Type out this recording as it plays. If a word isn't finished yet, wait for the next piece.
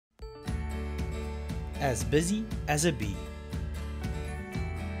as busy as a bee.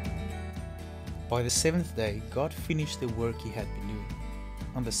 By the seventh day, God finished the work He had been doing.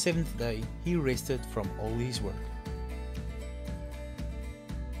 On the seventh day, He rested from all His work.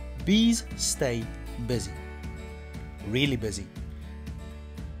 Bees stay busy, really busy.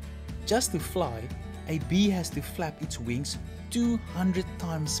 Just to fly, a bee has to flap its wings 200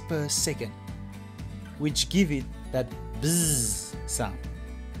 times per second, which give it that bzzz sound.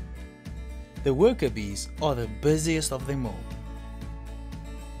 The worker bees are the busiest of them all.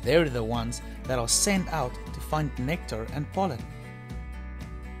 They're the ones that are sent out to find nectar and pollen,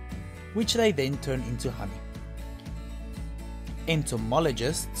 which they then turn into honey.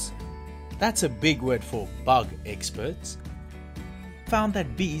 Entomologists, that's a big word for bug experts, found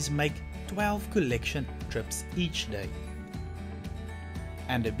that bees make 12 collection trips each day.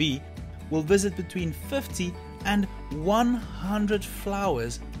 And a bee will visit between 50 and 100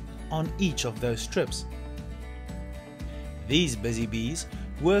 flowers on each of those trips. These busy bees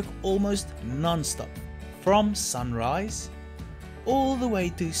work almost non-stop, from sunrise all the way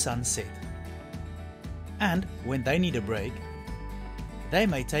to sunset. And when they need a break, they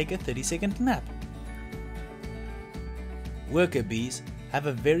may take a 30-second nap. Worker bees have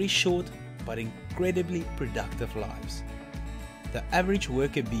a very short but incredibly productive lives. The average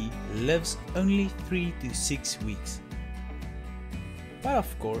worker bee lives only 3 to 6 weeks. But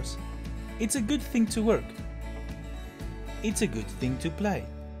of course, it's a good thing to work. It's a good thing to play.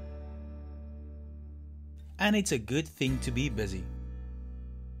 And it's a good thing to be busy.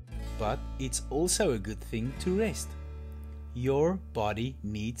 But it's also a good thing to rest. Your body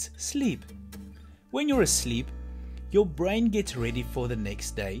needs sleep. When you're asleep, your brain gets ready for the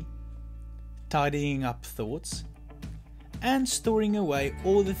next day, tidying up thoughts, and storing away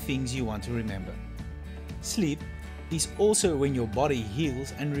all the things you want to remember. Sleep is also when your body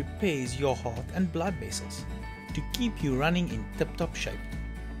heals and repairs your heart and blood vessels to keep you running in tip-top shape.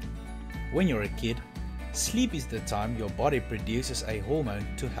 When you're a kid, sleep is the time your body produces a hormone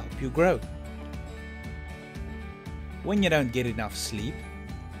to help you grow. When you don't get enough sleep,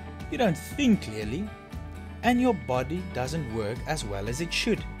 you don't think clearly, and your body doesn't work as well as it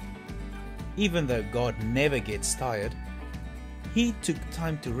should. Even though God never gets tired, He took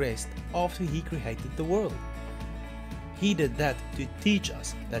time to rest after He created the world. He did that to teach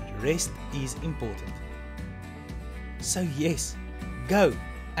us that rest is important. So yes, go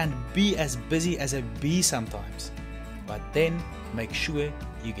and be as busy as a bee sometimes, but then make sure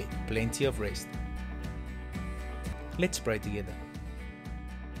you get plenty of rest. Let's pray together.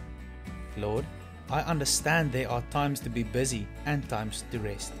 Lord, I understand there are times to be busy and times to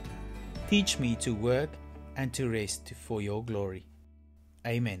rest. Teach me to work and to rest for your glory.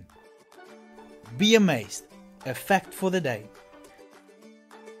 Amen. Be amazed. A fact for the day.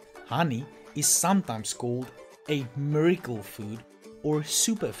 Honey is sometimes called a miracle food or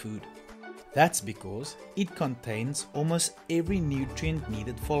superfood. That's because it contains almost every nutrient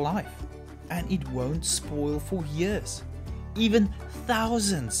needed for life, and it won't spoil for years, even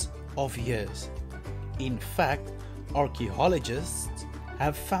thousands of years. In fact, archaeologists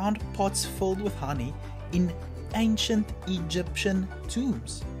have found pots filled with honey in ancient Egyptian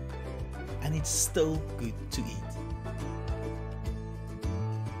tombs, and it's still good to eat.